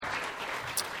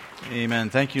Amen.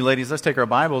 Thank you, ladies. Let's take our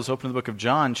Bibles, open to the book of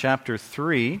John, chapter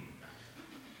 3.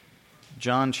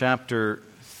 John, chapter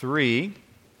 3.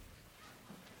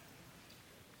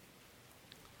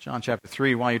 John, chapter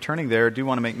 3. While you're turning there, I do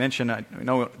want to make mention, I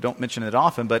know I don't mention it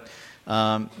often, but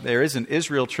there is an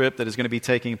Israel trip that is going to be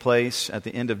taking place at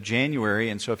the end of January.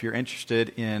 And so if you're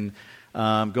interested in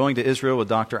going to Israel with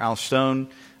Dr. Al Stone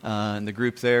and the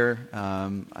group there,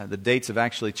 the dates have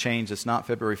actually changed. It's not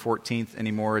February 14th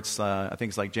anymore. It's I think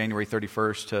it's like January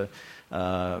 31st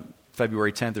to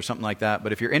February 10th or something like that.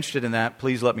 But if you're interested in that,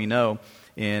 please let me know,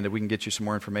 and we can get you some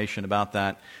more information about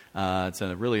that. It's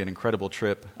really an incredible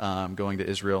trip going to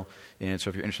Israel. And so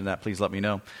if you're interested in that, please let me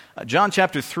know. John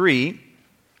chapter 3,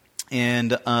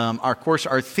 and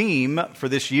our theme for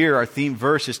this year, our theme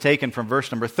verse is taken from verse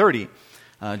number 30.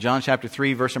 John chapter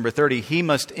 3, verse number 30, He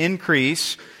must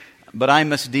increase, but I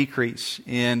must decrease.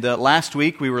 And last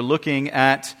week we were looking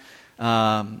at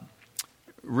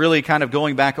really kind of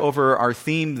going back over our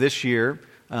theme this year,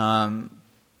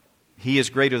 He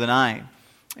is greater than I.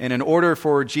 And in order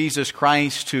for Jesus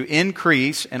Christ to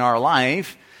increase in our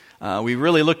life, we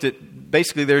really looked at,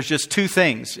 basically there's just two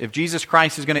things. If Jesus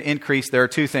Christ is going to increase, there are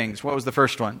two things. What was the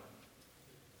first one?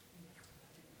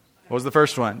 What was the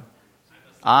first one?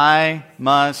 I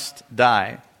must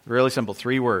die. Really simple,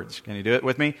 3 words. Can you do it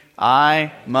with me?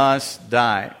 I must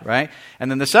die, right? And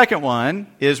then the second one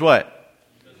is what?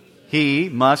 He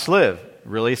must live.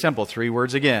 Really simple, 3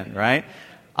 words again, right?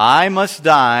 I must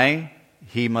die,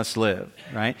 He must live,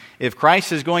 right? If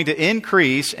Christ is going to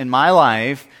increase in my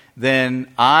life,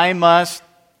 then I must,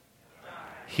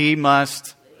 He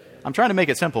must. I'm trying to make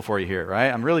it simple for you here,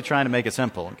 right? I'm really trying to make it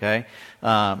simple, okay?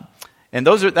 And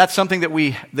that's something that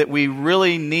we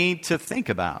really need to think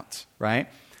about, right?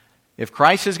 If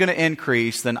Christ is going to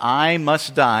increase, then I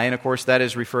must die. And of course, that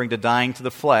is referring to dying to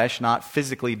the flesh, not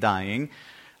physically dying.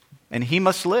 And He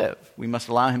must live. We must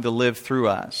allow Him to live through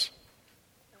us.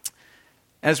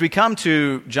 As we come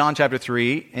to John chapter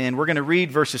 3, and we're going to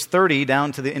read verses 30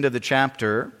 down to the end of the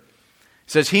chapter,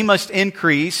 it says, He must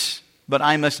increase, but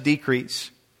I must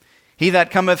decrease. He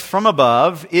that cometh from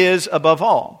above is above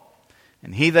all.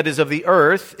 And he that is of the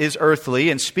earth is earthly,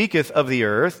 and speaketh of the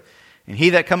earth. And he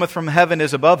that cometh from heaven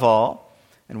is above all.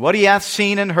 And what he hath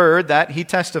seen and heard, that he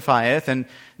testifieth, and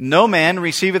no man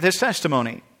receiveth his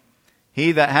testimony.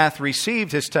 He that hath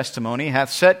received his testimony hath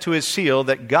set to his seal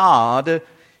that God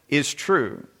is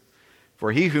true.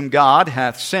 For he whom God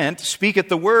hath sent speaketh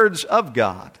the words of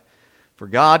God. For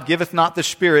God giveth not the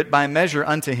Spirit by measure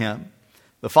unto him.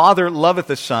 The Father loveth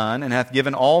the Son, and hath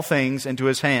given all things into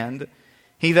His hand.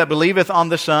 He that believeth on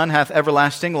the Son hath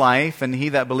everlasting life, and he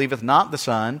that believeth not the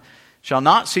Son shall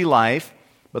not see life,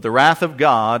 but the wrath of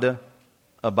God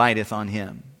abideth on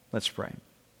him. Let's pray.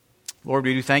 Lord,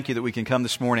 we do thank You that we can come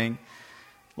this morning,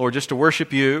 Lord, just to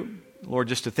worship You, Lord,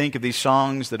 just to think of these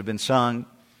songs that have been sung,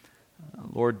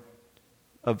 Lord,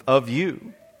 of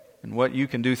You and what You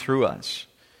can do through us.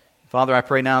 Father, I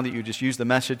pray now that You just use the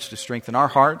message to strengthen our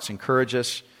hearts, encourage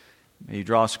us. May You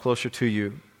draw us closer to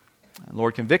You.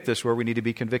 Lord, convict us where we need to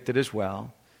be convicted as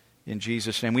well. In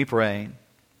Jesus' name we pray.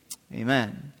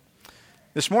 Amen.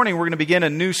 This morning we're going to begin a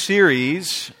new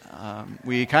series.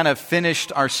 We kind of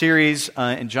finished our series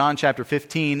in John chapter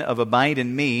 15 of Abide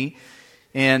in Me.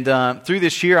 And through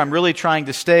this year I'm really trying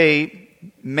to stay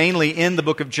mainly in the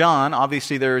book of John.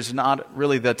 Obviously there's not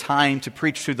really the time to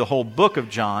preach through the whole book of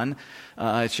John.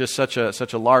 It's just such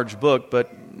a large book.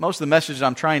 But most of the messages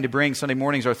I'm trying to bring Sunday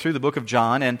mornings are through the book of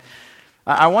John. And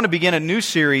I want to begin a new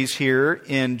series here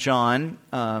in John,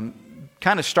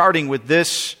 kind of starting with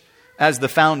this as the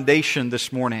foundation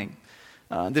this morning.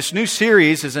 This new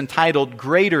series is entitled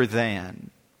Greater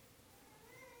Than.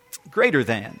 Greater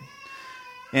Than.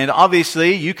 And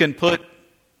obviously you can put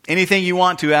anything you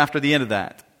want to after the end of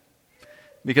that.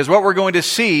 Because what we're going to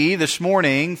see this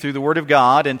morning through the Word of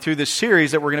God and through this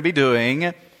series that we're going to be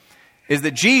doing is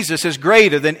that Jesus is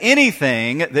greater than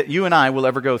anything that you and I will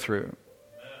ever go through.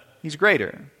 He's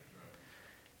greater.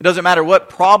 It doesn't matter what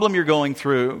problem you're going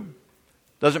through.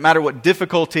 It doesn't matter what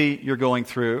difficulty you're going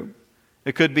through.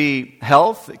 It could be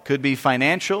health. It could be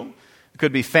financial. It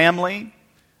could be family.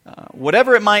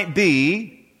 Whatever it might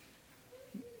be,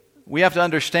 we have to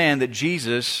understand that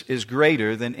Jesus is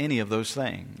greater than any of those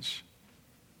things.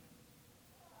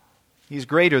 He's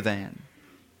greater than.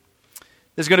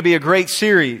 This is going to be a great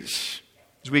series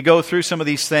as we go through some of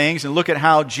these things and look at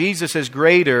how Jesus is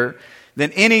greater than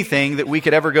anything that we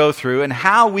could ever go through, and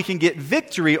how we can get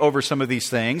victory over some of these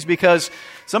things, because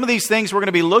some of these things we're going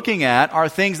to be looking at are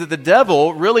things that the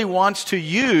devil really wants to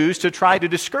use to try to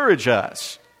discourage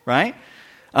us, right?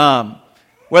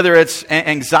 Whether it's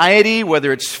anxiety,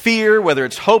 whether it's fear, whether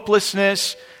it's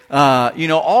hopelessness,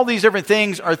 All these different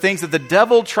things are things that the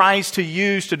devil tries to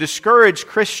use to discourage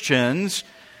Christians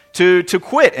to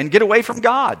quit and get away from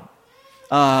God.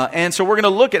 And so we're going to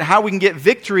look at how we can get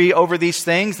victory over these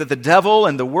things that the devil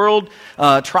and the world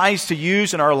tries to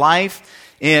use in our life.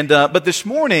 But this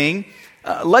morning,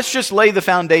 let's just lay the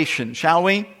foundation, shall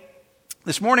we?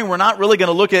 This morning, we're not really going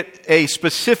to look at a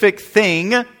specific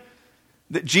thing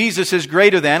that Jesus is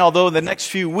greater than, although in the next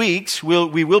few weeks,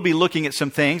 we will be looking at some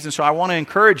things. And so I want to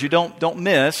encourage you, don't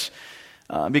miss,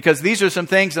 because these are some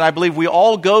things that I believe we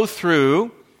all go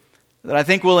through that I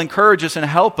think will encourage us and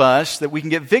help us that we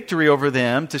can get victory over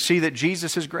them to see that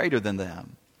Jesus is greater than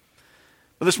them.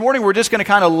 But this morning, we're just going to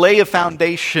kind of lay a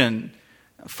foundation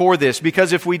for this,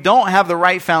 because if we don't have the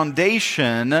right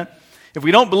foundation, if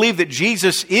we don't believe that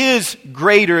Jesus is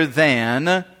greater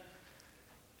than,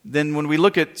 then when we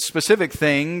look at specific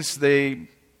things, they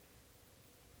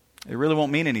really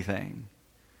won't mean anything,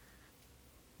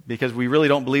 because we really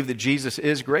don't believe that Jesus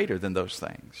is greater than those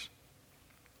things.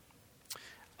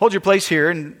 Hold your place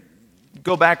here and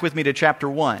go back with me to chapter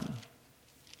 1.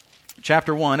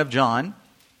 Chapter 1 of John.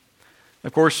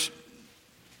 Of course,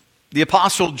 the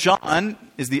Apostle John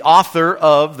is the author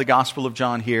of the Gospel of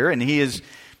John here, and he is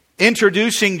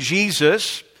introducing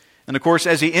Jesus. And of course,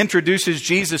 as he introduces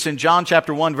Jesus in John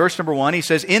chapter 1, verse number 1, he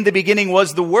says, "In the beginning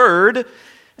was the Word,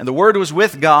 and the Word was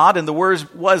with God, and the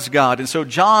Word was God." And so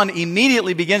John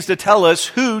immediately begins to tell us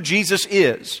who Jesus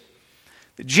is.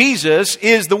 That Jesus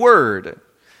is the Word.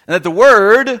 And that the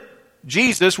Word,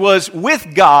 Jesus, was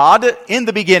with God in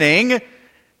the beginning.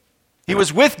 He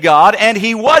was with God, and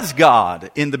He was God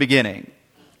in the beginning.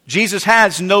 Jesus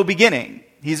has no beginning.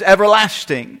 He's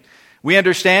everlasting. We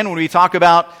understand when we talk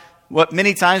about what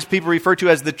many times people refer to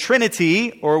as the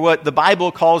Trinity, or what the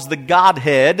Bible calls the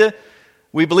Godhead.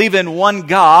 We believe in one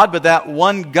God, but that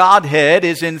one Godhead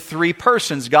is in three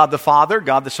persons: God the Father,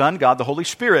 God the Son, God the Holy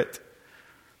Spirit.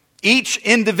 Each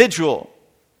individual.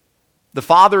 The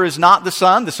Father is not the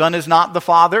Son is not the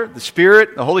Father,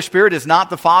 the Holy Spirit is not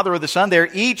the Father or the Son. They're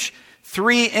each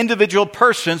three individual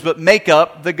persons, but make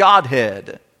up the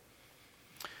Godhead.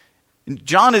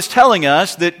 John is telling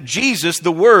us that Jesus,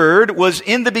 the Word, was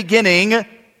in the beginning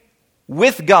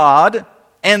with God,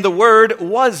 and the Word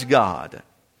was God.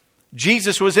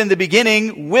 Jesus was in the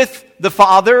beginning with the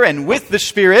Father and with the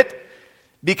Spirit,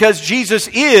 because Jesus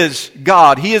is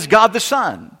God. He is God the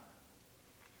Son.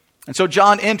 And so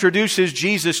John introduces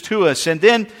Jesus to us, and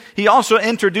then he also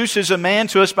introduces a man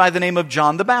to us by the name of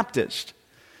John the Baptist.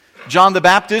 John the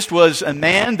Baptist was a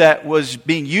man that was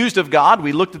being used of God.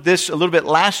 We looked at this a little bit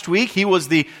last week. He was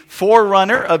the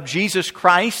forerunner of Jesus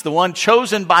Christ, the one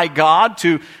chosen by God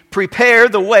to prepare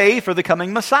the way for the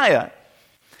coming Messiah.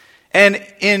 And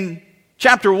in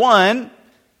chapter 1,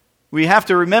 we have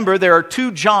to remember there are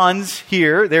two Johns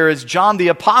here. There is John the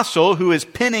Apostle, who is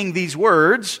penning these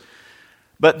words,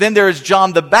 but then there is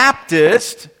John the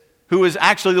Baptist, who is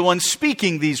actually the one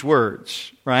speaking these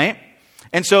words, right?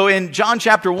 And so in John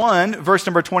chapter 1, verse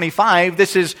number 25,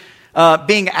 this is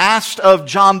being asked of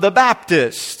John the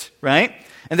Baptist, right?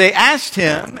 And they asked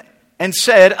him and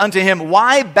said unto him,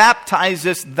 "Why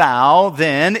baptizest thou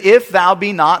then, if thou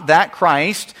be not that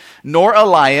Christ, nor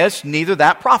Elias, neither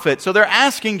that prophet?" So they're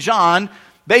asking John,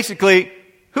 basically,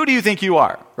 who do you think you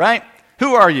are, right?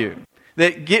 Who are you?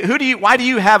 Why do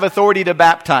you have authority to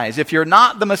baptize? If you're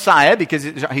not the Messiah, because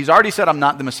he's already said, "I'm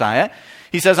not the Messiah."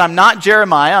 He says, "I'm not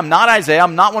Jeremiah, I'm not Isaiah,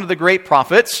 I'm not one of the great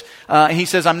prophets." He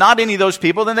says, "I'm not any of those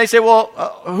people." Then they say, "Well,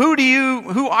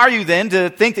 who are you then to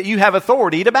think that you have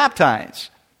authority to baptize?"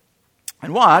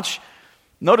 And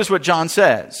notice what John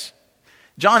says.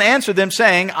 John answered them,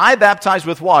 saying, "I baptize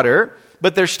with water,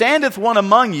 but there standeth one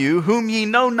among you whom ye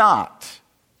know not.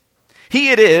 He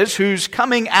it is whose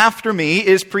coming after me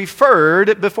is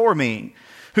preferred before me,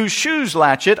 whose shoes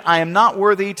latchet I am not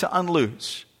worthy to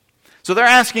unloose." So they're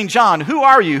asking John, who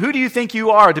are you? Who do you think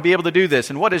you are to be able to do this?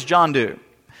 And what does John do?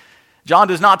 John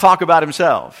does not talk about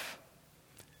himself.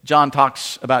 John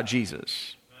talks about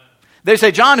Jesus. They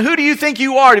say, "John, who do you think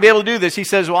you are to be able to do this?" He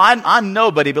says, "Well, I'm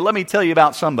nobody, but let me tell you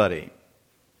about somebody.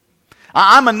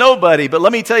 I'm a nobody, but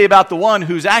let me tell you about the one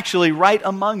who's actually right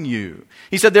among you."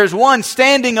 He said, "There's one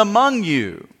standing among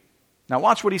you." Now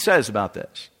watch what he says about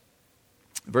this.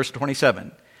 Verse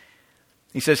 27.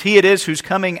 He says, "He it is whose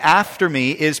coming after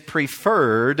me is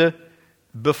preferred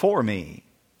before me,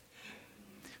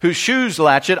 whose shoes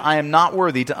latchet I am not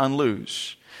worthy to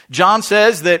unloose." John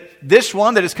says that this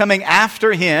one that is coming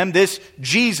after him, this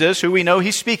Jesus, who we know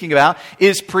he's speaking about,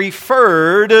 is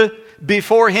preferred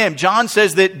before him. John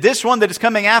says that this one that is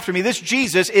coming after me, this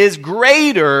Jesus, is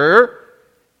greater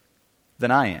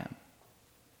than I am.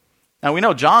 Now we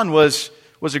know John was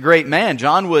a great man.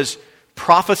 John was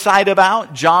prophesied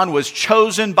about. John was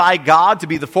chosen by God to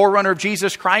be the forerunner of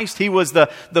Jesus Christ. He was the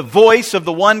voice of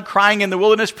the one crying in the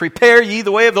wilderness, "Prepare ye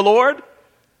the way of the Lord."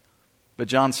 But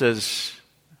John says,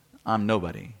 "I'm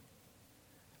nobody."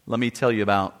 Let me tell you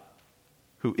about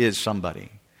who is somebody.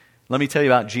 Let me tell you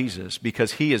about Jesus,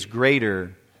 because He is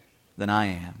greater than I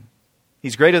am.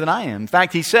 He's greater than I am. In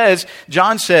fact,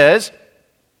 John says,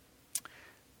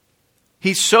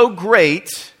 He's so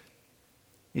great,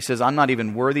 he says, I'm not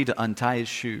even worthy to untie His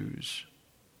shoes.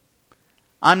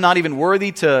 I'm not even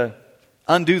worthy to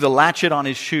undo the latchet on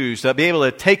His shoes, to be able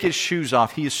to take His shoes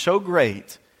off. He is so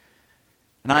great,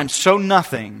 and I'm so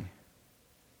nothing,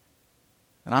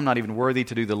 and I'm not even worthy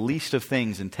to do the least of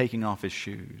things in taking off His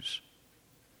shoes.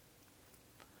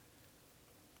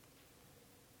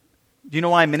 Do you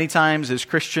know why many times as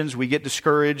Christians we get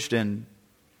discouraged and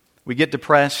we get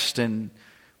depressed and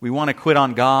we want to quit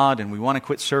on God and we want to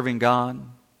quit serving God?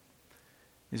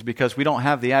 It's because we don't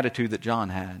have the attitude that John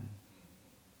had.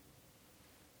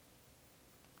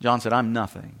 John said, I'm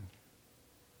nothing.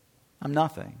 I'm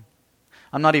nothing.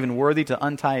 I'm not even worthy to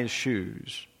untie His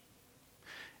shoes.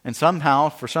 And somehow,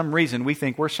 for some reason, we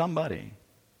think we're somebody.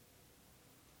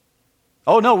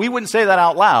 Oh no, we wouldn't say that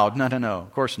out loud. No,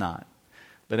 of course not.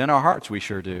 But in our hearts, we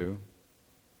sure do.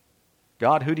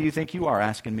 God, who do you think you are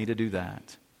asking me to do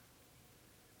that?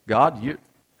 God,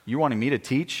 you're wanting me to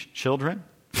teach children?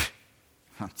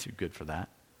 Not too good for that.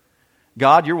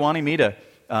 God, you're wanting me to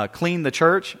clean the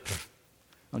church?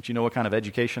 Don't you know what kind of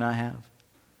education I have?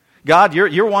 God,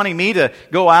 you're wanting me to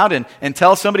go out and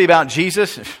tell somebody about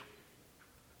Jesus?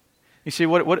 You see,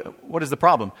 what is the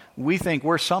problem? We think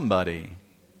we're somebody.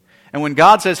 And when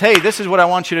God says, hey, this is what I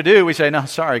want you to do, we say, no,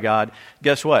 sorry, God.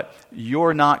 Guess what?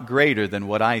 You're not greater than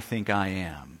what I think I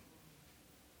am.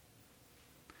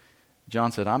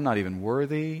 John said, I'm not even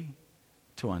worthy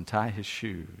to untie His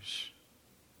shoes.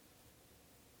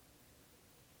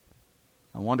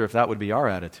 I wonder if that would be our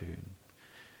attitude.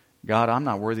 God, I'm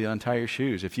not worthy to untie your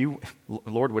shoes.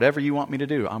 Lord, whatever you want me to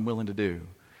do, I'm willing to do.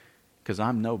 Because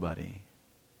I'm nobody.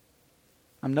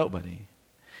 I'm nobody.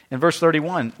 In verse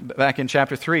 31, back in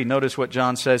chapter 3, notice what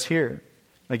John says here.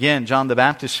 Again, John the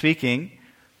Baptist speaking.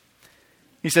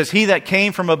 He says, He that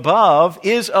came from above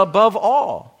is above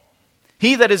all.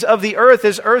 He that is of the earth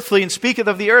is earthly and speaketh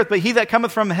of the earth, but he that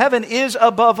cometh from heaven is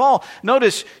above all.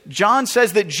 Notice, John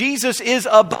says that Jesus is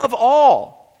above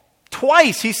all.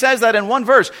 Twice he says that in one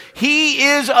verse. He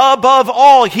is above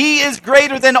all. He is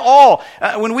greater than all.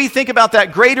 When we think about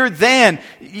that greater than,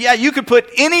 yeah, you could put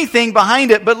anything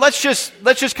behind it, but let's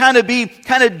just kind of be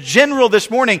kind of general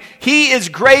this morning. He is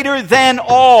greater than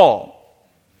all.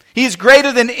 He's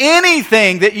greater than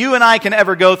anything that you and I can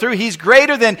ever go through. He's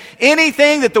greater than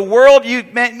anything that the world, you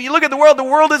look at the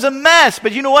world is a mess,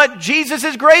 but you know what? Jesus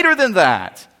is greater than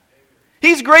that.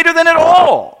 He's greater than it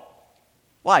all.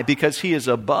 Why? Because He is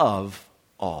above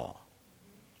all.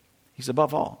 He's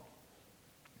above all.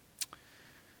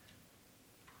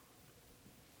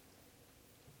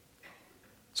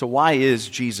 So why is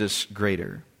Jesus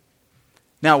greater?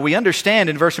 Now, we understand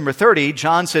in verse number 30,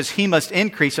 John says He must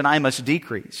increase and I must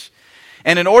decrease.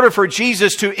 And in order for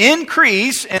Jesus to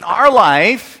increase in our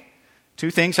life,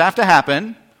 two things have to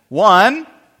happen. One,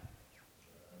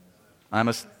 I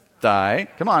must die.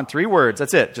 Come on, 3 words.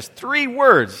 That's it. Just 3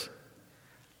 words.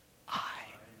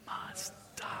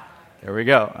 There we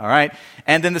go. All right.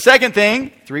 And then the second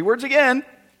thing, 3 words again.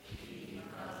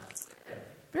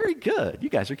 Very good. You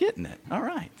guys are getting it. All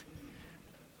right.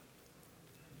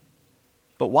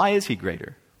 But why is He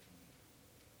greater?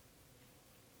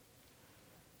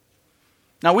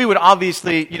 Now, we would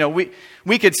obviously,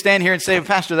 we could stand here and say,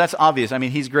 Pastor, that's obvious. I mean,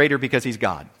 He's greater because He's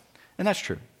God. And that's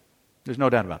true. There's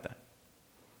no doubt about that.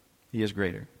 He is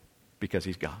greater because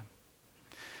He's God.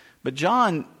 But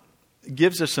John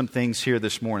gives us some things here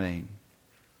this morning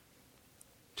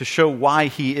to show why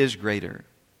He is greater.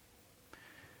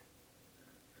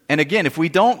 And again, if we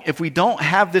don't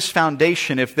have this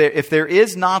foundation, if there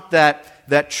is not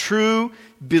that true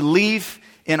belief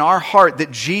in our heart that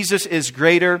Jesus is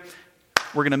greater,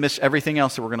 we're going to miss everything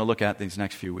else that we're going to look at these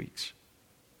next few weeks.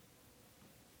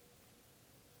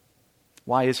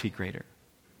 Why is He greater?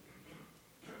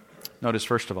 Notice,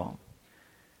 first of all,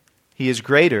 He is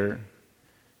greater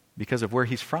because of where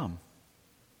He's from.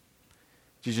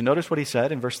 Did you notice what He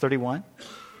said in verse 31?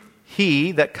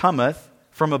 He that cometh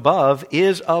from above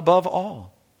is above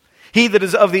all. He that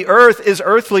is of the earth is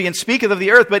earthly and speaketh of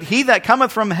the earth, but He that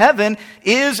cometh from heaven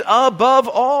is above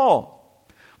all.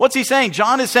 What's he saying?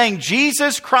 John is saying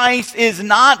Jesus Christ is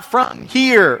not from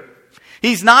here.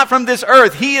 He's not from this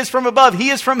earth. He is from above.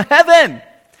 He is from heaven.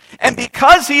 And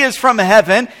because he is from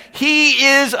heaven, he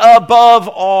is above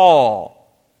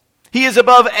all. He is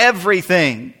above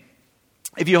everything.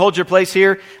 If you hold your place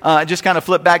here, just kind of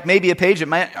flip back maybe a page. It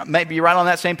might be right on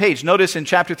that same page. Notice in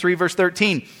chapter 3, verse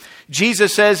 13.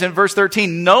 Jesus says in verse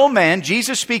 13, no man,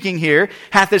 Jesus speaking here,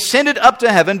 hath ascended up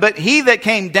to heaven, but he that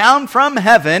came down from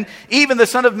heaven, even the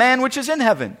Son of Man which is in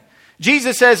heaven.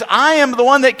 Jesus says, I am the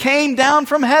one that came down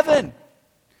from heaven.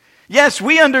 Yes,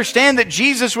 we understand that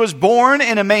Jesus was born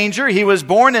in a manger. He was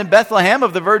born in Bethlehem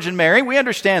of the Virgin Mary. We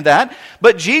understand that.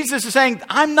 But Jesus is saying,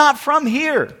 I'm not from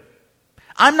here.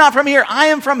 I'm not from here. I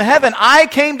am from heaven. I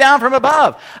came down from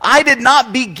above. I did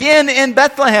not begin in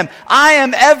Bethlehem. I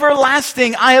am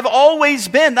everlasting. I have always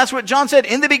been. That's what John said.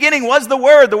 In the beginning was the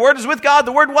Word. The Word is with God.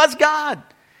 The Word was God.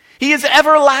 He is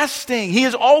everlasting. He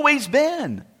has always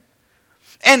been.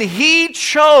 And he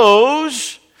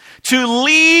chose to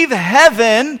leave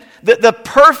heaven, the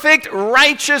perfect,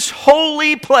 righteous,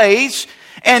 holy place,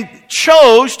 and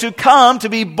chose to come to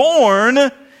be born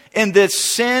in this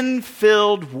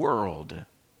sin-filled world. Do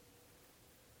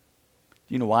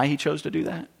you know why he chose to do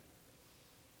that?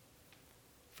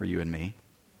 For you and me.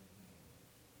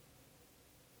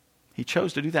 He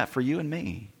chose to do that for you and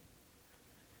me.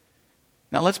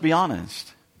 Now let's be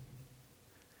honest.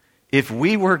 If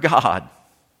we were God,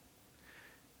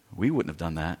 we wouldn't have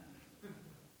done that.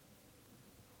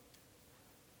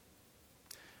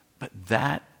 But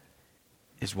that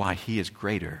is why he is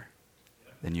greater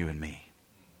than you and me.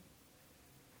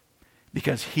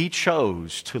 Because he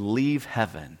chose to leave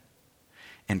heaven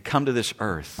and come to this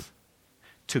earth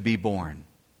to be born.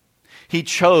 He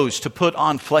chose to put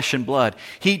on flesh and blood.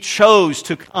 He chose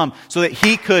to come so that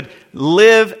he could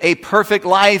live a perfect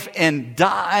life and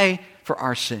die for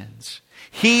our sins.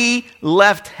 He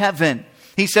left heaven.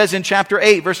 He says in chapter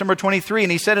 8, verse number 23,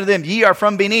 and he said unto them, ye are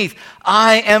from beneath,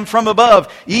 I am from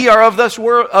above. Ye are of this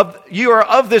world, you are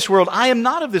of this world. I am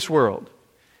not of this world.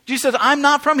 Jesus says, I'm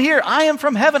not from here. I am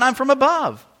from heaven. I'm from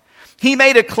above. He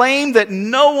made a claim that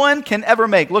no one can ever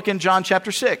make. Look in John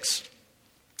chapter 6.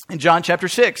 In John chapter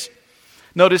 6,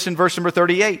 notice in verse number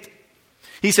 38.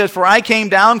 He says, for I came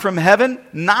down from heaven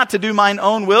not to do mine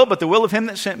own will, but the will of him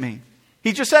that sent me.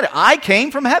 He just said it. I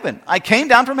came from heaven. I came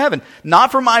down from heaven,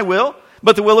 not for my will,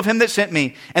 but the will of him that sent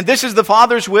me. And this is the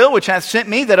Father's will which hath sent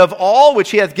me, that of all which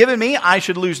he hath given me, I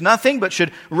should lose nothing, but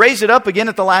should raise it up again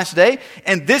at the last day.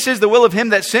 And this is the will of him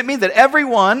that sent me, that every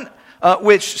one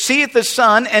which seeth the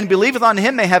Son and believeth on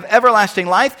him may have everlasting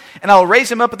life, and I will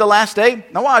raise him up at the last day.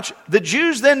 Now watch. The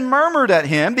Jews then murmured at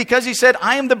him, because he said,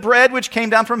 I am the bread which came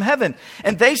down from heaven.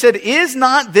 And they said, is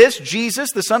not this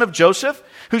Jesus, the son of Joseph,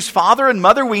 whose father and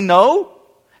mother we know?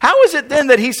 How is it then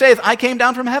that he saith, I came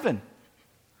down from heaven?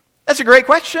 That's a great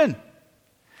question.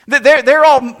 They're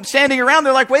all standing around.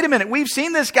 They're like, wait a minute. We've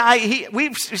seen this guy.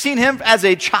 We've seen him as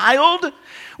a child.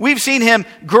 We've seen him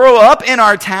grow up in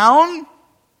our town.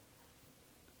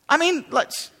 I mean,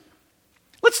 let's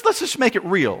just make it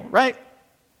real, right?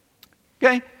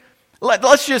 Okay.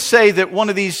 Let's just say that one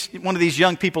of these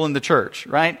young people in the church,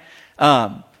 right?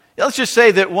 Let's just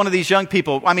say that one of these young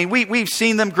people, I mean, we've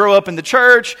seen them grow up in the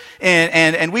church,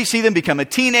 and we see them become a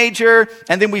teenager,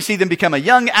 and then we see them become a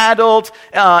young adult,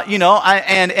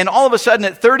 and all of a sudden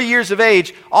at 30 years of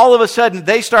age, all of a sudden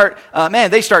they start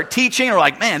teaching, or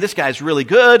like, man, this guy's really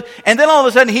good. And then all of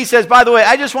a sudden he says, by the way,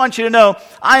 I just want you to know,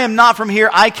 I am not from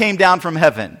here, I came down from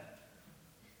heaven.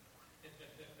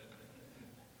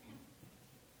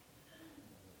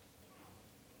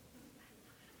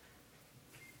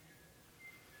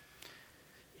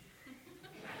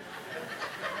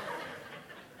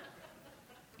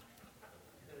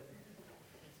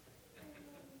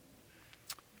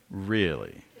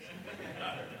 Really?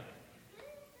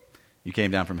 You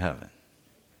came down from heaven.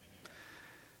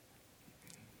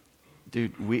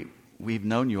 Dude, we've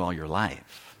known you all your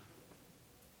life.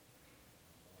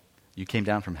 You came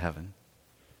down from heaven.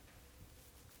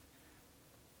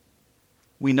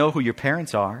 We know who your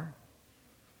parents are.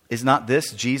 Is not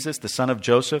this Jesus, the son of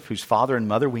Joseph, whose father and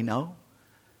mother we know?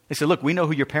 They said, look, we know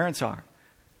who your parents are.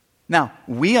 Now,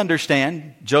 we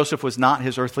understand Joseph was not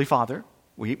his earthly father.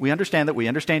 We understand that. We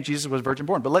understand Jesus was virgin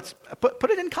born. But let's put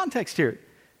it in context here.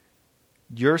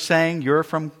 You're saying you're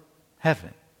from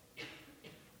heaven.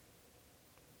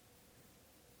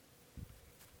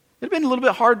 It'd been a little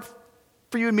bit hard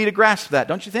for you and me to grasp that,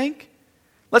 don't you think?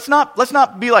 Let's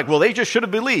not be like, well, they just should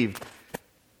have believed.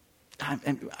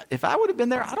 If I would have been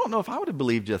there, I don't know if I would have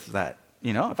believed just that.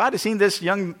 You know, if I'd have seen this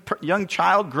young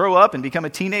child grow up and become a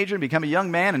teenager and become a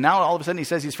young man, and now all of a sudden he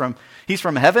says he's from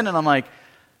heaven, and I'm like,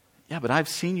 yeah, but I've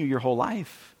seen you your whole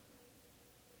life.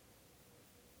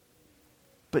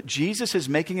 But Jesus is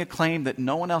making a claim that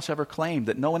no one else ever claimed,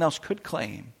 that no one else could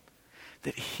claim.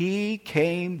 That he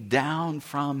came down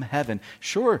from heaven.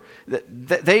 Sure,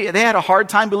 they had a hard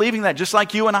time believing that, just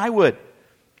like you and I would.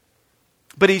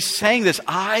 But he's saying this,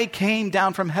 I came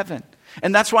down from heaven.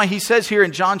 And that's why he says here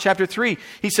in John chapter 3,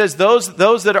 he says, those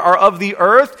that are of the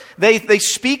earth, they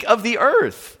speak of the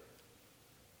earth.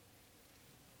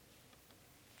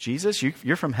 Jesus,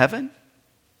 you're from heaven?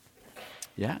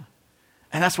 Yeah.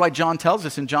 And that's why John tells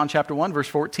us in John chapter 1, verse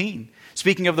 14,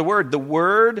 speaking of the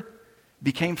Word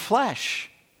became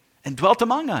flesh and dwelt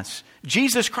among us.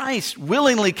 Jesus Christ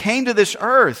willingly came to this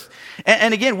earth.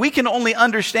 And again, we can only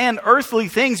understand earthly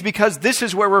things because this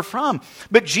is where we're from.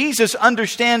 But Jesus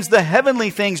understands the heavenly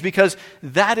things because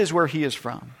that is where he is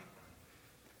from.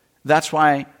 That's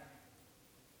why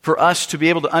for us to be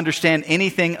able to understand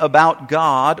anything about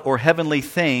God or heavenly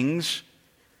things,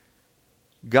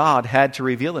 God had to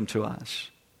reveal them to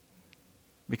us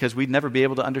because we'd never be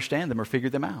able to understand them or figure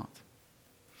them out.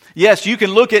 Yes, you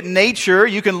can look at nature,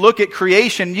 you can look at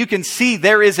creation, you can see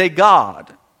there is a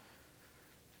God.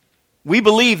 We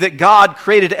believe that God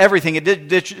created everything. It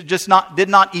did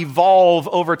not evolve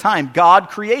over time. God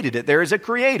created it. There is a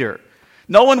creator.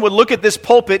 No one would look at this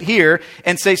pulpit here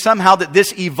and say somehow that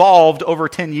this evolved over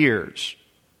 10 years.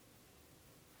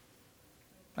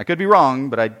 I could be wrong,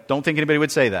 but I don't think anybody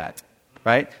would say that.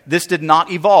 Right? This did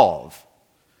not evolve.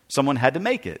 Someone had to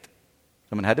make it.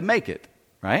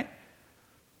 Right?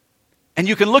 And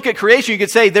you can look at creation, you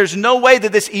could say, there's no way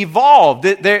that this evolved.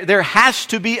 There has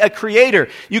to be a creator.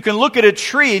 You can look at a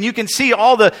tree and you can see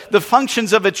all the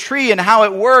functions of a tree and how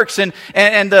it works and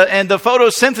the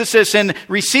photosynthesis and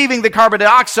receiving the carbon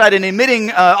dioxide and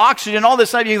emitting oxygen, all this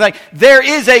stuff. You're like, there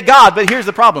is a God. But here's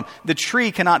the problem. The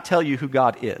tree cannot tell you who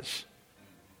God is.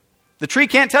 The tree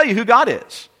can't tell you who God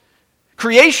is.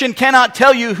 Creation cannot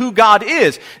tell you who God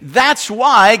is. That's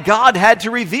why God had to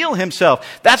reveal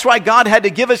himself. That's why God had to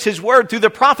give us his word through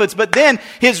the prophets. But then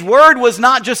his word was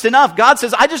not just enough. God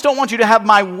says, I just don't want you to have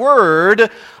my word.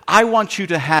 I want you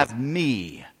to have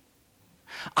me.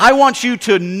 I want you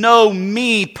to know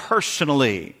me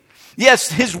personally. Yes,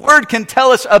 his word can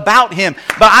tell us about him,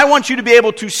 but I want you to be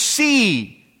able to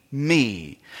see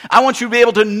me. I want you to be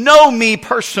able to know me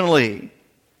personally.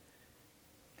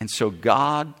 And so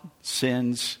God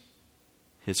sends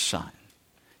his Son,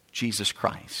 Jesus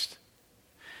Christ,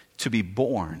 to be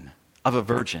born of a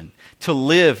virgin, to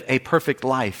live a perfect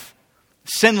life,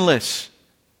 sinless,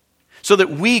 so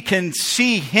that we can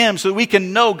see him, so that we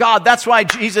can know God. That's why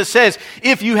Jesus says,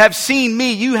 if you have seen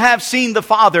me, you have seen the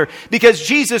Father, because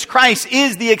Jesus Christ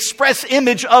is the express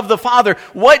image of the Father.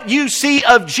 What you see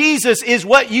of Jesus is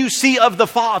what you see of the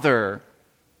Father.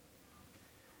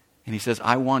 And he says,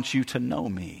 I want you to know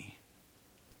me.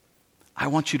 I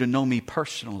want you to know me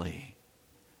personally.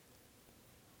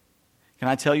 Can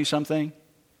I tell you something?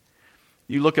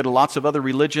 You look at lots of other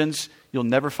religions, you'll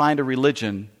never find a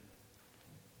religion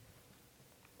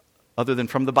other than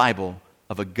from the Bible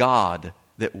of a God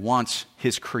that wants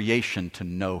his creation to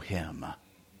know him.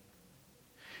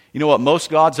 You know what most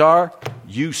gods are?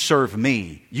 You serve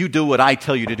me. You do what I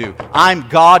tell you to do. I'm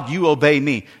God, you obey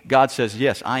me. God says,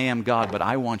 yes, I am God, but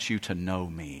I want you to know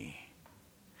me.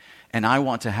 And I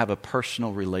want to have a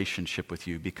personal relationship with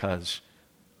you because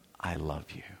I love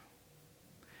you.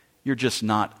 You're just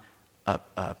not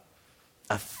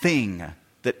a thing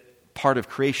that part of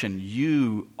creation.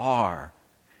 You are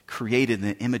created in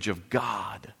the image of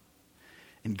God.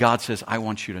 And God says, I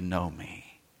want you to know me.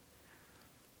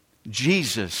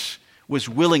 Jesus was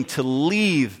willing to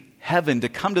leave heaven to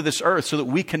come to this earth so that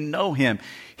we can know him.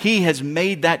 He has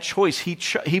made that choice.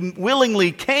 He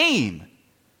willingly came.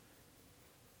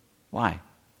 Why?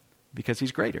 Because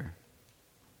he's greater.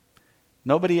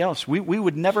 Nobody else. We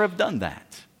would never have done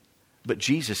that. But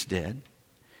Jesus did.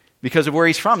 Because of where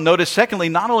he's from. Notice, secondly,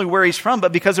 not only where he's from,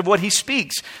 but because of what he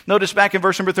speaks. Notice back in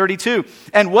verse number 32.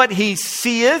 And what he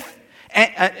seeth,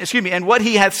 and what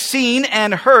he hath seen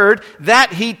and heard,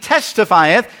 that he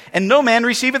testifieth, and no man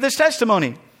receiveth his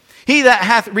testimony. He that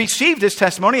hath received his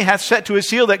testimony hath set to his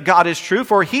seal that God is true.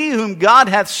 For he whom God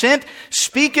hath sent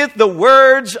speaketh the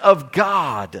words of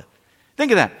God.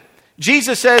 Think of that.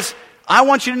 Jesus says, I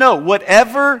want you to know,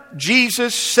 whatever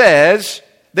Jesus says,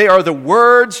 they are the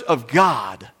words of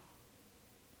God.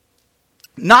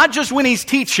 Not just when he's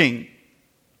teaching,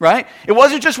 right? It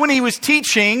wasn't just when he was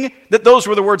teaching that those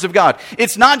were the words of God.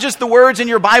 It's not just the words in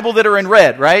your Bible that are in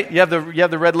red, right? You have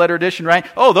the red letter edition, right?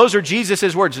 Oh, those are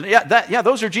Jesus' words. Yeah,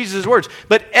 those are Jesus' words.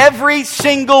 But every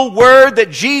single word that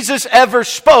Jesus ever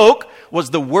spoke was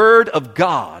the word of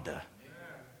God.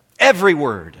 Every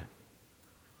word.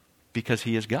 Because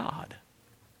he is God.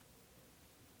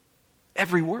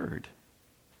 Every word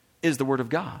is the Word of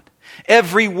God.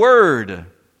 Every word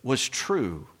was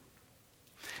true.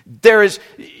 This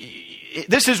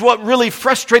is what really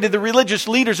frustrated the religious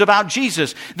leaders about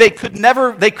Jesus. They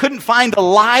couldn't find a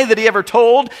lie that he ever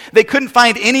told. They couldn't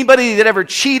find anybody that ever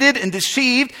cheated and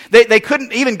deceived. They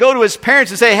couldn't even go to his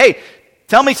parents and say, hey,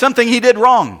 tell me something he did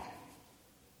wrong.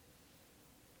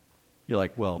 You're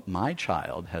like, well, my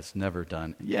child has never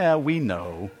done. Yeah, we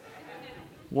know.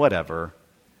 Whatever.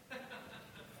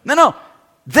 No,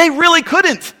 they really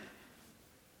couldn't.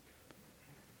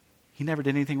 He never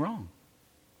did anything wrong.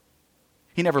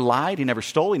 He never lied, he never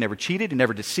stole, he never cheated, he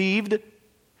never deceived.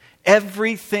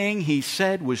 Everything he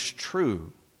said was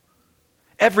true.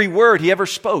 Every word he ever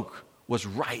spoke was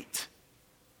right.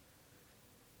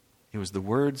 It was the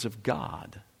words of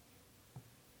God.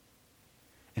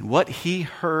 And what he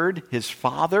heard his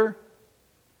Father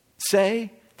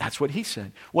say, that's what he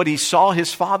said. What he saw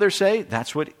his Father say,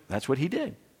 that's what he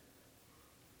did.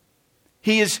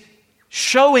 He is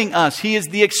showing us, he is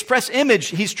the express image.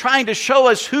 He's trying to show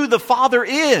us who the Father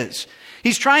is.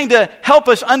 He's trying to help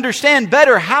us understand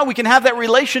better how we can have that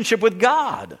relationship with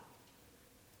God.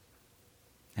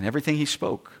 And everything he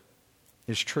spoke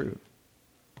is true.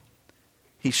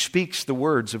 He speaks the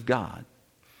words of God.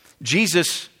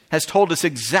 Jesus has told us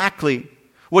exactly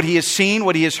what he has seen,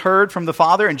 what he has heard from the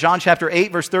Father. In John chapter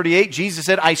 8, verse 38, Jesus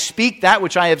said, I speak that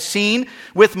which I have seen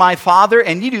with my Father,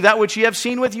 and ye do that which ye have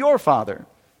seen with your father.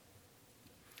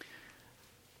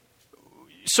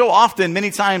 So often, many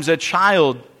times, a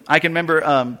child, I can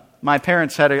remember my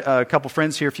parents had a couple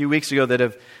friends here a few weeks ago that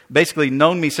have basically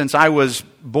known me since I was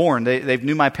born. They've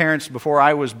knew my parents before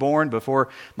I was born, before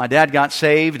my dad got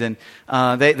saved, and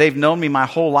they've known me my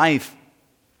whole life.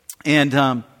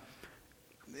 And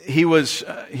he was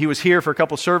here for a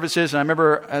couple services, and I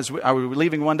remember as I was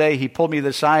leaving one day, he pulled me to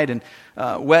the side, and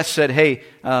Wes said, hey,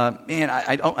 man,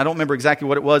 I don't remember exactly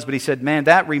what it was, but he said, man,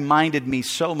 that reminded me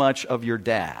so much of your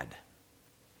dad.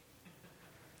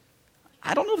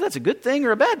 I don't know if that's a good thing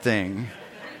or a bad thing.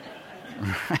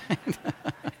 Right?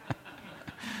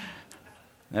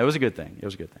 It was a good thing. It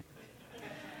was a good thing.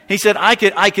 He said, I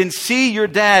can see your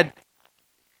dad.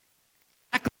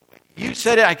 You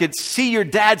said it, I could see your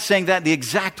dad saying that the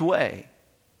exact way.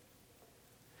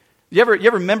 You ever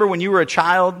remember when you were a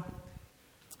child,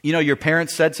 your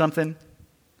parents said something,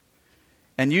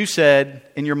 and you said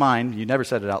in your mind, you never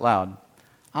said it out loud,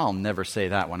 I'll never say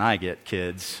that when I get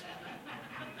kids.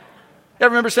 You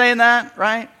ever remember saying that,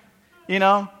 right?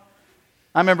 I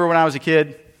remember when I was a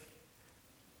kid,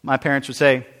 my parents would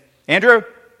say, Andrew,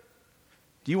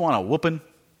 do you want a whooping?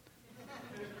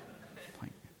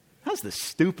 Like, that's the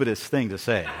stupidest thing to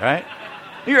say, right?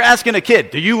 You're asking a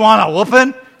kid, do you want a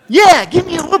whooping? Yeah, give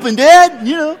me a whooping, Dad.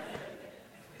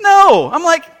 No, I'm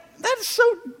like, that is so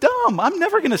dumb. I'm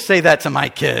never going to say that to my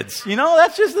kids.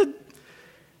 That's just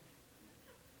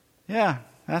Yeah,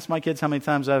 ask my kids how many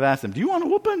times I've asked them, do you want a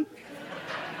whooping?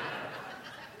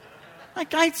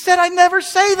 Like I said, I never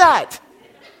say that.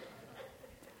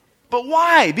 But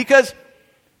why?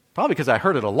 Probably because I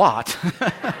heard it a lot.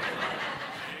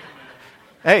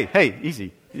 Hey,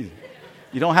 easy.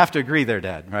 You don't have to agree there,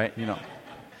 Dad, right?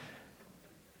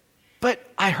 But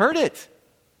I heard it,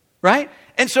 right?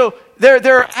 And so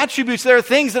there are attributes, there are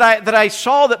things that I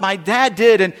saw that my dad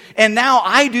did, and now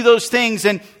I do those things,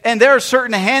 and there are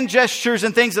certain hand gestures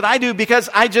and things that I do because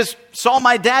I just saw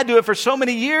my dad do it for so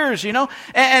many years,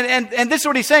 and this is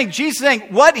what he's saying. Jesus is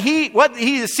saying what he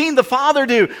has seen the Father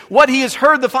do, what he has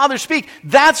heard the Father speak,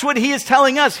 that's what he is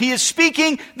telling us. He is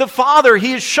speaking the Father.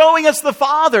 He is showing us the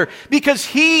Father because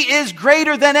he is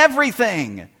greater than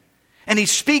everything, and he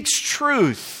speaks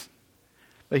truth.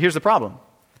 But here's the problem.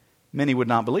 Many would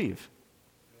not believe.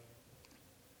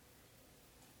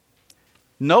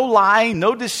 No lie,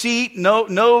 no deceit,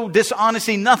 no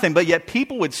dishonesty, nothing. But yet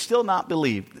people would still not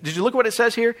believe. Did you look what it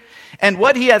says here? And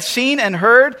what he hath seen and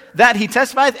heard, that he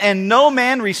testifieth, and no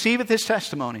man receiveth his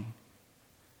testimony.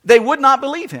 They would not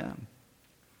believe him.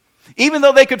 Even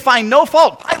though they could find no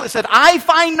fault. Pilate said, I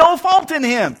find no fault in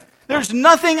him. There's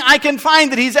nothing I can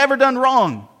find that he's ever done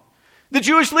wrong. The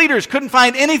Jewish leaders couldn't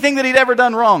find anything that he'd ever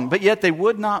done wrong, but yet they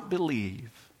would not believe.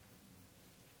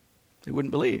 They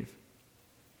wouldn't believe.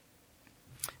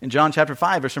 In John chapter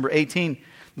 5, verse number 18,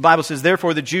 the Bible says,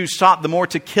 therefore the Jews sought the more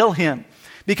to kill him,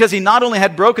 because he not only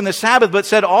had broken the Sabbath, but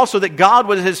said also that God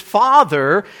was his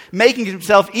Father, making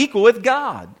himself equal with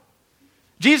God.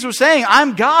 Jesus was saying,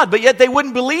 I'm God, but yet they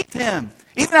wouldn't believe him.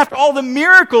 Even after all the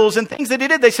miracles and things that he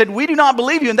did, they said, we do not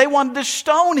believe you, and they wanted to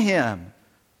stone him.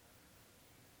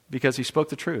 Because he spoke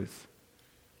the truth.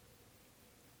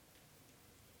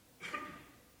 But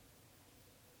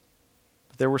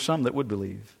there were some that would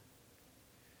believe.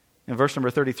 In verse number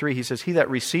 33, he says, he that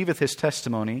receiveth his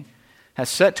testimony has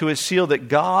set to his seal that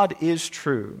God is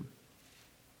true.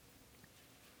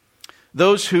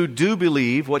 Those who do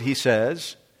believe what he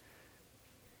says,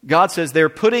 God says they're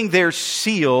putting their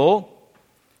seal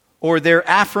or their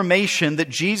affirmation that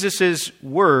Jesus'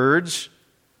 words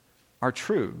are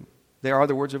true. They are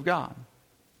the words of God.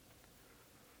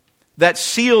 That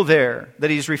seal there that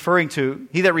he's referring to,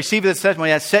 he that receiveth his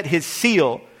testimony has set his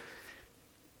seal.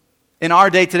 In our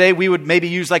day today, we would maybe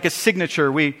use like a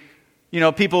signature.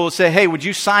 People will say, hey, would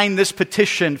you sign this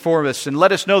petition for us and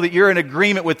let us know that you're in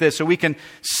agreement with this so we can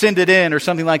send it in or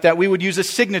something like that. We would use a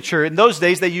signature. In those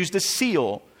days, they used a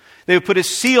seal. They would put a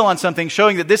seal on something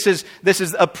showing that this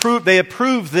is approved. They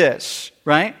approve this,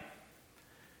 right?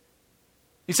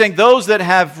 He's saying those that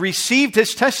have received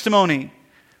his testimony,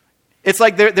 it's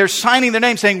like they're signing their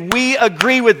name saying, we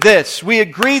agree with this. We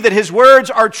agree that his words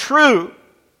are true.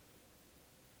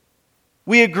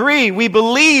 We agree, we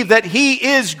believe that he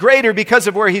is greater because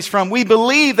of where he's from. We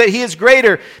believe that he is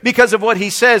greater because of what he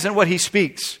says and what he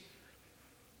speaks.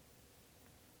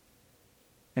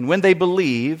 And when they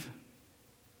believe,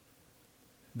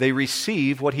 they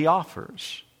receive what he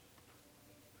offers.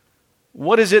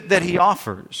 What is it that he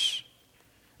offers?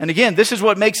 And again, this is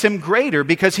what makes him greater,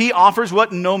 because he offers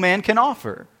what no man can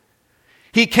offer.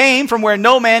 He came from where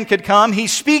no man could come. He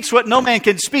speaks what no man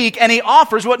can speak, and he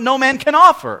offers what no man can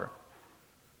offer.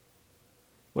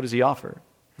 What does he offer?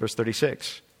 Verse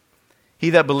 36. He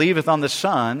that believeth on the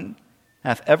Son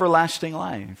hath everlasting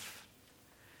life.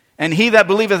 And he that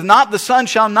believeth not the Son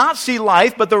shall not see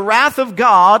life, but the wrath of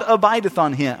God abideth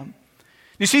on him.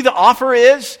 You see, the offer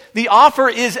is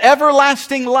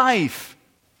everlasting life.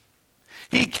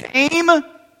 He came,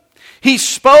 he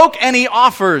spoke, and he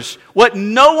offers what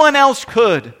no one else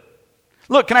could.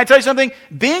 Look, can I tell you something?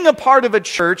 Being a part of a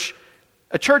church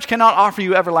cannot offer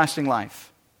you everlasting life.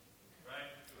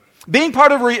 Being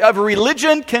part of a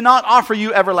religion cannot offer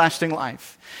you everlasting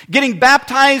life. Getting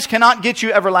baptized cannot get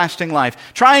you everlasting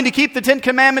life. Trying to keep the 10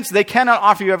 Commandments, they cannot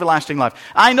offer you everlasting life.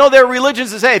 I know there are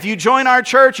religions that say, if you join our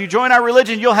church, you join our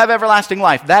religion, you'll have everlasting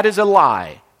life. That is a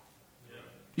lie.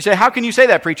 You say, how can you say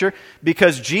that, preacher?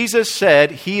 Because Jesus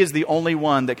said he is the only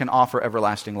one that can offer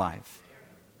everlasting life.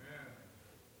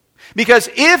 Because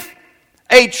if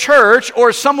a church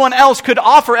or someone else could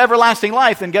offer everlasting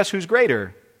life, then guess who's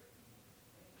greater?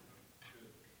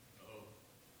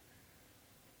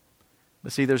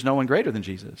 But see, there's no one greater than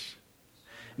Jesus.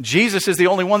 Jesus is the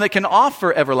only one that can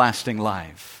offer everlasting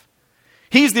life.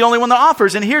 He's the only one that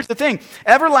offers. And here's the thing.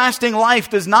 Everlasting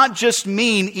life does not just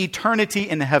mean eternity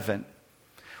in heaven.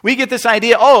 We get this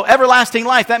idea, everlasting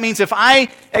life. That means if I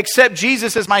accept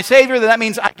Jesus as my Savior, then that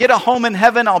means I get a home in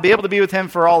heaven. I'll be able to be with him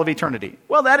for all of eternity.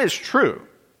 Well, that is true.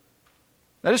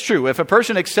 That is true. If a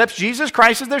person accepts Jesus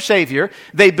Christ as their Savior,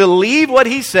 they believe what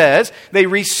he says, they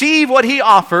receive what he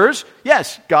offers,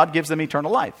 yes, God gives them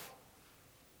eternal life.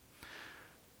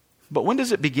 But when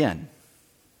does it begin?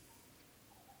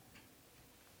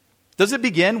 Does it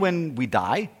begin when we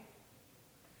die?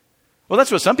 Well,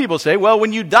 that's what some people say. Well,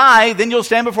 when you die, then you'll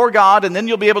stand before God, and then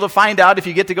you'll be able to find out if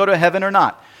you get to go to heaven or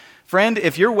not. Friend,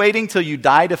 if you're waiting till you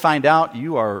die to find out,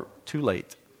 you are too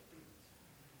late.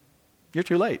 You're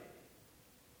too late.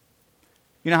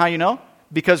 You know how you know?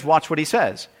 Because watch what he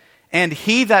says. And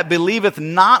he that believeth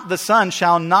not the Son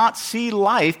shall not see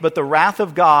life, but the wrath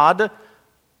of God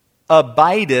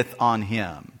abideth on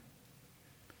him.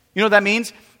 You know what that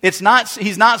means? He's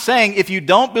not saying if you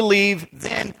don't believe,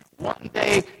 then one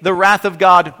day the wrath of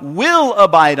God will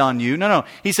abide on you. No.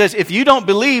 He says if you don't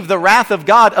believe, the wrath of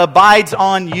God abides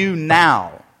on you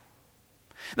now.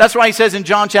 That's why he says in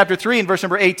John chapter 3 and verse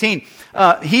number 18,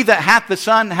 he that hath the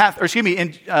Son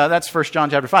that's 1 John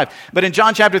chapter 5. But in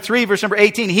John chapter 3 verse number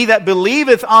 18, he that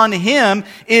believeth on him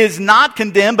is not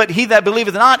condemned, but he that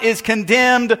believeth not is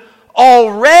condemned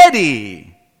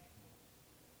already.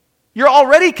 You're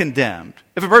already condemned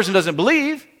if a person doesn't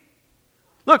believe.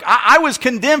 Look, I was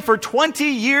condemned for 20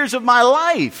 years of my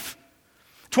life.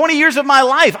 20 years of my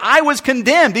life, I was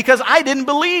condemned because I didn't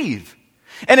believe.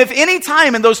 And if any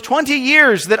time in those 20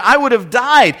 years that I would have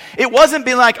died, it wasn't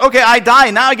being like, okay, I die,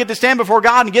 now I get to stand before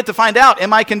God and get to find out,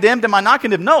 am I condemned, am I not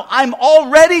condemned? No, I'm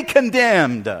already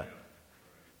condemned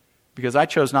because I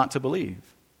chose not to believe.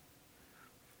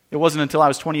 It wasn't until I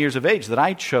was 20 years of age that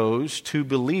I chose to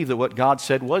believe that what God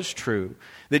said was true,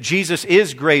 that Jesus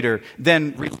is greater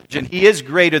than religion. He is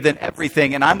greater than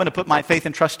everything, and I'm going to put my faith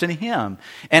and trust in him.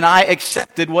 And I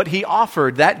accepted what he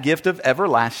offered, that gift of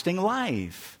everlasting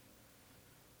life.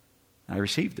 I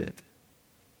received it.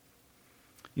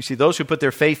 You see, those who put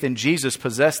their faith in Jesus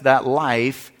possess that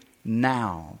life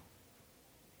now.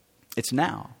 It's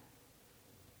now.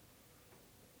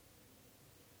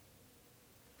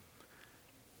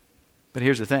 But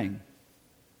here's the thing.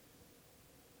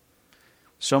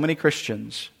 So many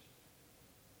Christians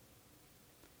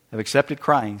have accepted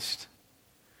Christ,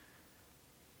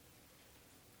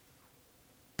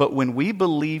 but when we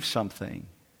believe something,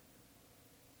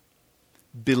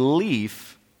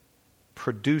 belief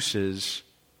produces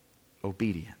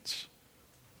obedience.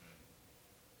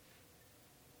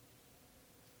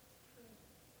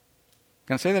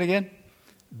 Can I say that again?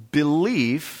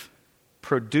 Belief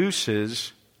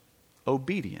produces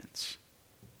obedience.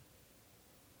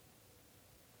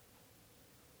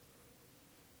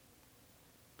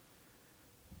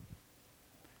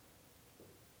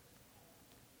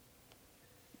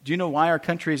 Do you know why our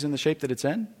country is in the shape that it's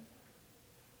in?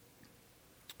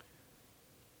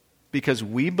 Because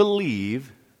we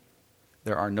believe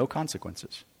there are no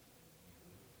consequences.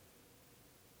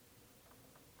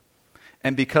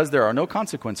 And because there are no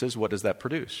consequences, what does that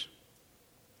produce?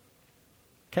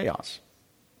 Chaos.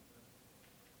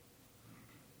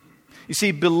 You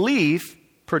see, belief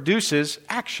produces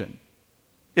action.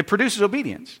 It produces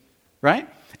obedience, right?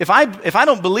 If I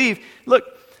don't believe, look,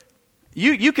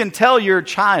 you can tell your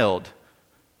child,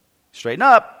 straighten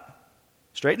up,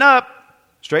 straighten up,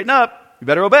 straighten up. You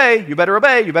better obey, you better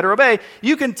obey, you better obey.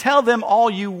 You can tell them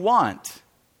all you want.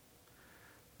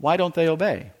 Why don't they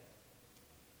obey?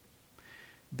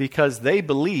 Because they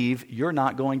believe you're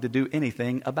not going to do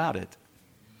anything about it.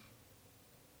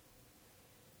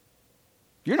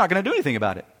 You're not going to do anything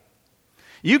about it.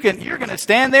 You're going to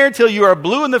stand there until you are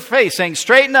blue in the face saying,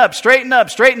 straighten up, straighten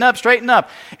up, straighten up, straighten up.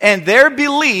 And their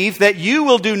belief that you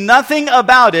will do nothing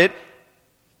about it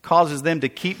causes them to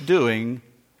keep doing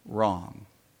wrong.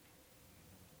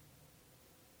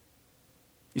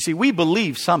 You see, we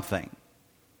believe something.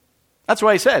 That's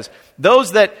why he says,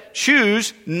 those that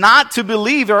choose not to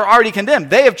believe are already condemned.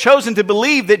 They have chosen to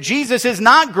believe that Jesus is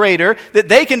not greater, that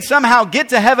they can somehow get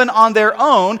to heaven on their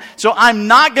own. So I'm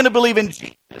not going to believe in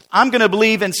Jesus. I'm going to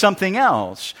believe in something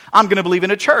else. I'm going to believe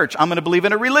in a church. I'm going to believe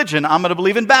in a religion. I'm going to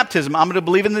believe in baptism. I'm going to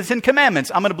believe in the 10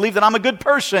 Commandments. I'm going to believe that I'm a good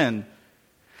person.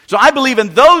 So I believe in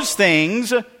those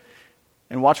things.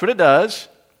 And watch what it does.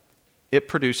 It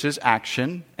produces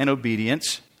action and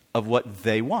obedience of what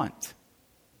they want.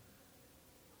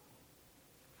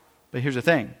 But here's the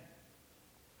thing.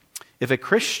 If a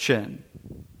Christian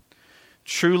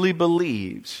truly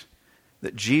believes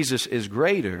that Jesus is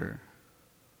greater,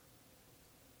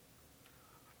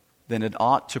 then it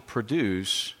ought to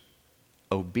produce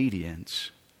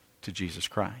obedience to Jesus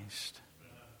Christ.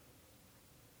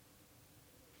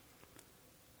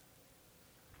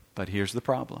 But here's the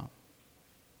problem.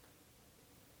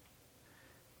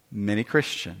 Many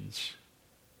Christians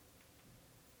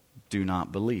do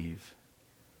not believe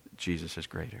Jesus is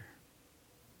greater.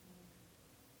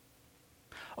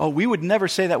 Oh, we would never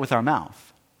say that with our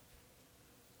mouth.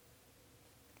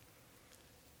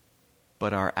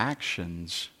 But our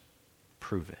actions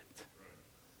prove it.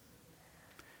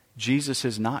 Jesus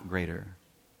is not greater.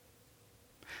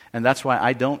 And that's why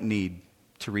I don't need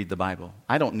to read the Bible.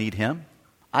 I don't need Him.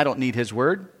 I don't need His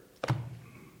Word.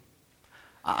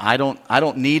 I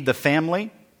don't need the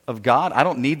family of God. I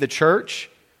don't need the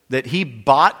church that He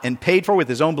bought and paid for with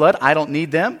His own blood. I don't need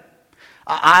them.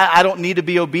 I don't need to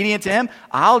be obedient to Him.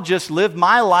 I'll just live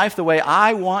my life the way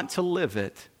I want to live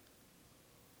it.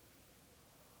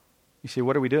 You see,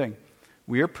 what are we doing?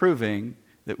 We are proving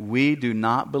that we do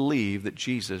not believe that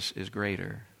Jesus is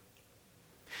greater.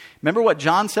 Remember what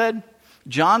John said?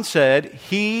 John said,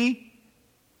 He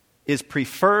is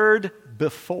preferred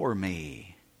before me.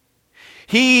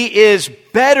 He is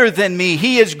better than me.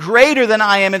 He is greater than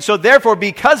I am. And so therefore,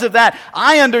 because of that,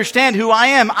 I understand who I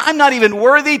am. I'm not even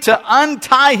worthy to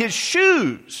untie His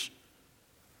shoes.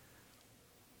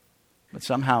 But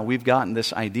somehow we've gotten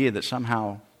this idea that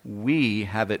somehow we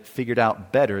have it figured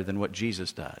out better than what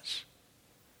Jesus does.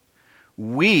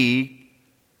 We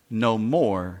know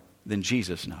more than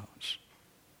Jesus knows.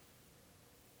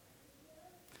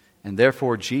 And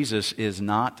therefore, Jesus is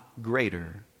not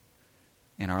greater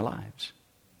in our lives.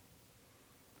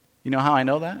 You know how I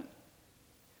know that?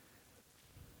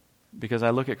 Because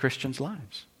I look at Christians'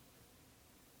 lives.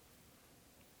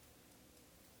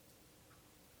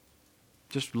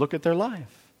 Just look at their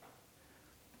life.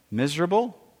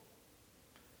 Miserable,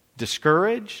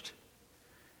 discouraged,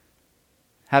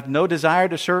 have no desire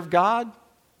to serve God,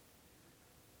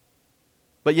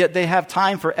 but yet they have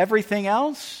time for everything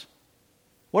else.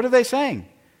 What are they saying?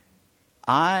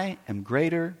 I am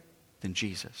greater than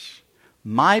Jesus.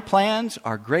 My plans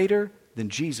are greater than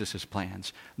Jesus'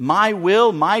 plans. My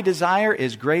will, my desire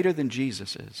is greater than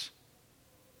Jesus's.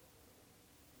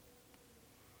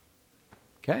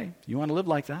 Okay, you want to live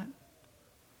like that?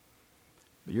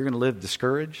 But you're going to live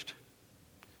discouraged,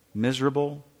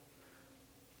 miserable,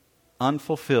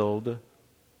 unfulfilled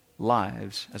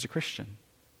lives as a Christian.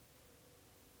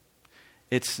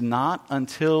 It's not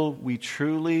until we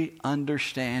truly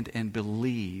understand and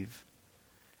believe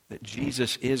that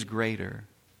Jesus is greater.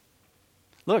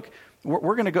 Look,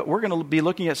 we're going to be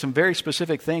looking at some very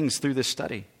specific things through this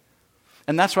study.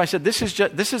 And that's why I said this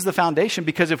is the foundation,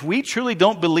 because if we truly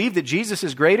don't believe that Jesus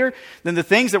is greater, then the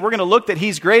things that we're going to look that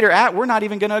He's greater at, we're not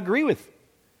even going to agree with.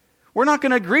 We're not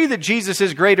going to agree that Jesus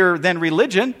is greater than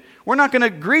religion. We're not going to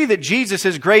agree that Jesus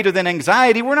is greater than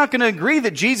anxiety. We're not going to agree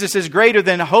that Jesus is greater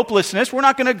than hopelessness. We're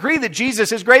not going to agree that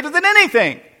Jesus is greater than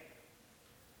anything.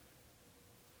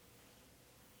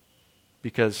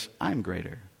 Because I'm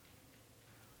greater.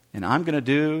 And I'm going to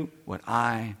do what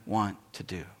I want to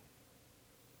do.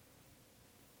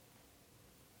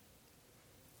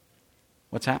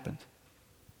 What's happened?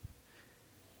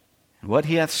 And what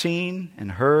he hath seen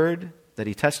and heard, that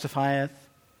he testifieth,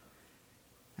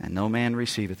 and no man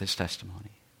receiveth his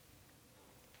testimony.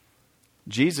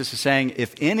 Jesus is saying,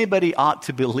 if anybody ought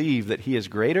to believe that he is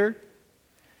greater,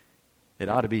 it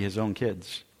ought to be his own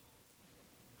kids.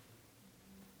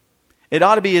 It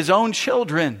ought to be his own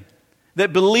children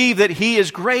that believe that he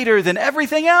is greater than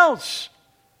everything else.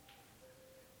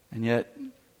 And yet,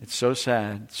 it's so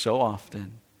sad, so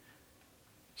often,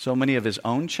 so many of his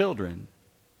own children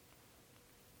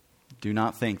do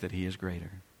not think that he is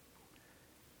greater.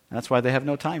 And that's why they have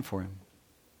no time for him.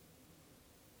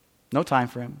 No time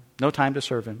for him. No time to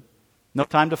serve him. No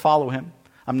time to follow him.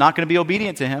 I'm not going to be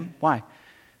obedient to him. Why?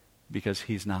 Because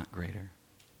he's not greater.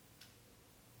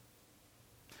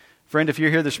 Friend, if you're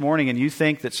here this morning and you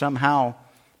think that somehow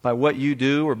by what you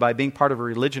do or by being part of a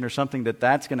religion or something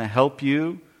that's going to help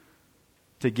you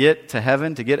to get to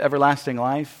heaven, to get everlasting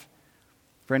life,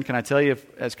 friend, can I tell you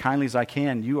as kindly as I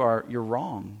can, you're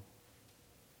wrong.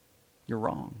 You're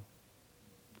wrong.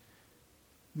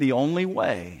 The only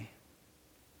way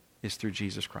is through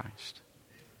Jesus Christ.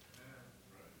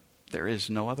 There is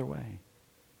no other way.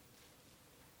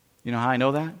 You know how I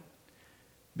know that?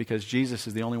 Because Jesus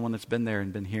is the only one that's been there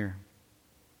and been here.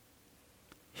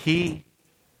 He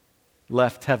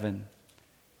left heaven,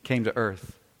 came to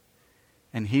earth,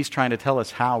 and he's trying to tell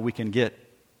us how we can get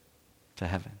to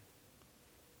heaven.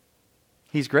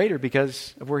 He's greater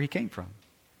because of where he came from.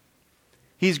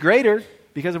 He's greater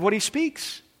because of what he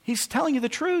speaks. He's telling you the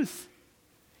truth.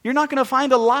 You're not going to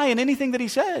find a lie in anything that he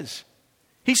says.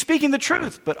 He's speaking the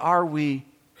truth, but are we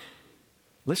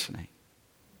listening?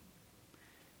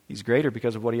 He's greater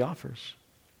because of what he offers.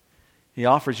 He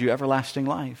offers you everlasting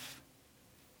life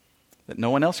that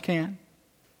no one else can.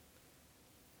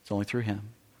 It's only through him.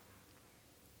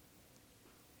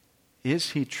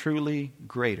 Is he truly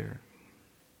greater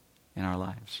in our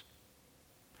lives?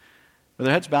 With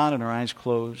our heads bowed and our eyes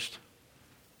closed,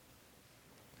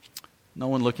 no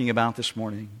one looking about this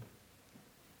morning.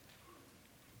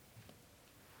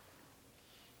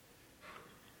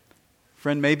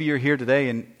 Friend, maybe you're here today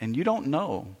and you don't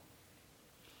know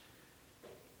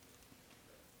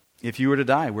if you were to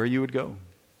die, where you would go.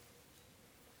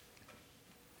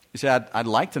 You say, I'd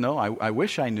like to know. I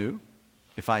wish I knew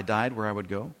if I died where I would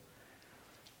go.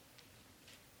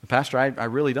 Pastor, I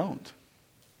really don't.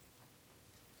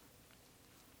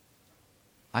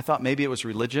 I thought maybe it was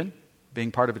religion, being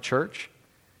part of a church,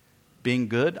 being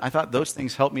good. I thought those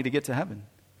things helped me to get to heaven.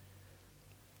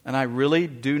 And I really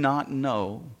do not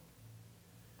know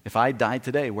if I died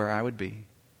today where I would be. You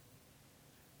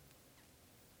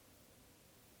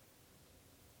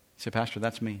say, Pastor,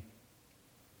 that's me.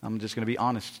 I'm just going to be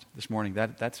honest this morning.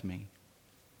 That's me.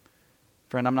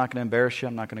 Friend, I'm not going to embarrass you.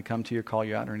 I'm not going to come to you or call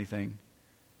you out or anything.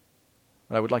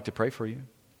 But I would like to pray for you.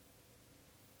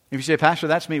 If you say, Pastor,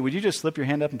 that's me, would you just slip your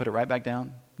hand up and put it right back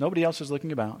down? Nobody else is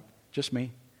looking about. Just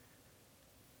me.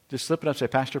 Just slip it up and say,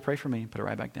 Pastor, pray for me, and put it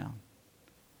right back down.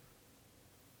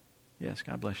 Yes,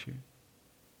 God bless you.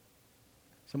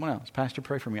 Someone else, Pastor,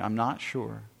 pray for me. I'm not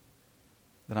sure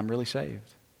that I'm really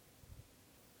saved.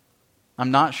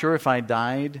 I'm not sure if I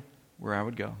died where I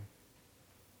would go.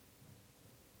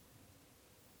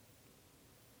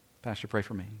 Pastor, pray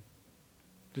for me.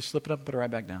 Just slip it up and put it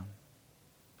right back down.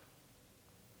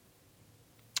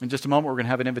 In just a moment, we're going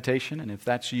to have an invitation, and if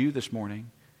that's you this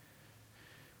morning,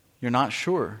 you're not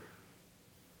sure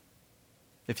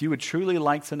if you would truly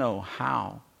like to know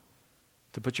how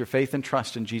to put your faith and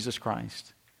trust in Jesus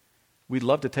Christ, we'd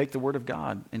love to take the Word of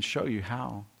God and show you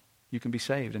how you can be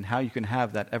saved and how you can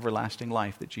have that everlasting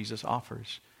life that Jesus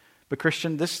offers. But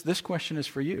Christian, this question is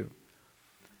for you.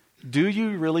 Do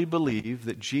you really believe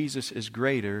that Jesus is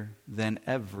greater than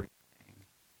everything?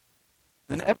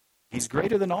 He's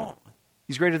greater than all.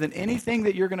 He's greater than anything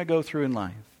that you're going to go through in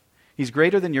life. He's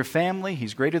greater than your family.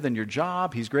 He's greater than your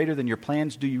job. He's greater than your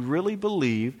plans. Do you really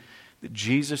believe that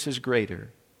Jesus is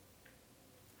greater?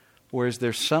 Or is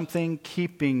there something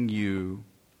keeping you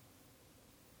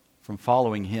from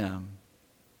following Him?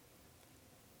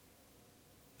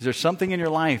 Is there something in your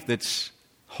life that's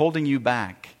holding you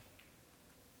back?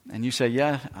 And you say,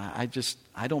 yeah,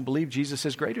 I don't believe Jesus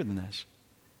is greater than this.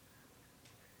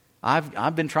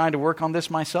 I've been trying to work on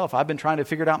this myself. I've been trying to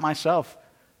figure it out myself.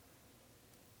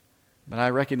 But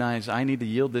I recognize I need to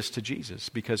yield this to Jesus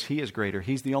because He is greater.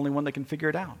 He's the only one that can figure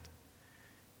it out.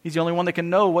 He's the only one that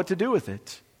can know what to do with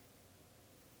it.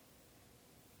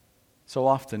 So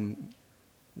often,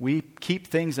 we keep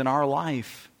things in our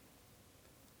life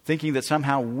thinking that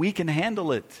somehow we can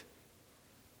handle it.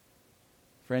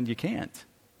 Friend, you can't.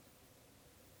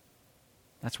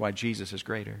 That's why Jesus is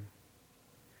greater.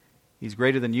 He's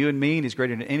greater than you and me, and He's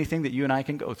greater than anything that you and I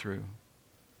can go through.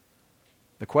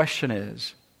 The question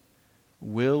is,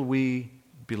 will we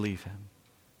believe Him?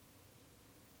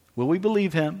 Will we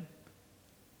believe Him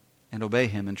and obey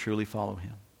Him and truly follow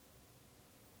Him?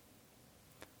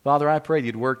 Father, I pray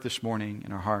You'd work this morning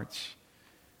in our hearts.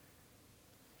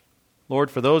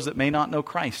 Lord, for those that may not know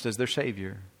Christ as their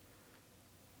Savior,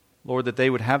 Lord, that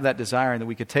they would have that desire and that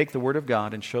we could take the Word of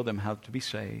God and show them how to be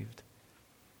saved.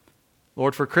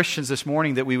 Lord, for Christians this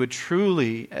morning, that we would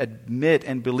truly admit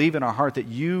and believe in our heart that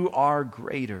You are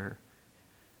greater.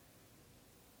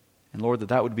 And Lord,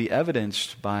 that would be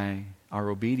evidenced by our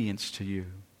obedience to You.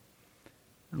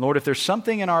 And Lord, if there's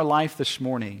something in our life this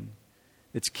morning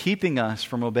that's keeping us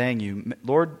from obeying You,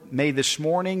 Lord, may this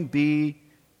morning be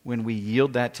when we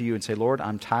yield that to You and say, Lord,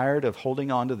 I'm tired of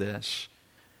holding on to this.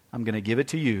 I'm going to give it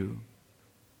to You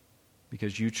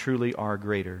because You truly are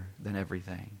greater than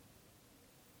everything.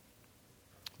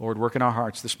 Lord, work in our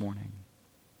hearts this morning.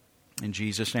 In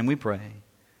Jesus' name we pray.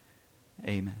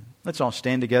 Amen. Let's all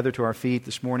stand together to our feet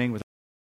this morning with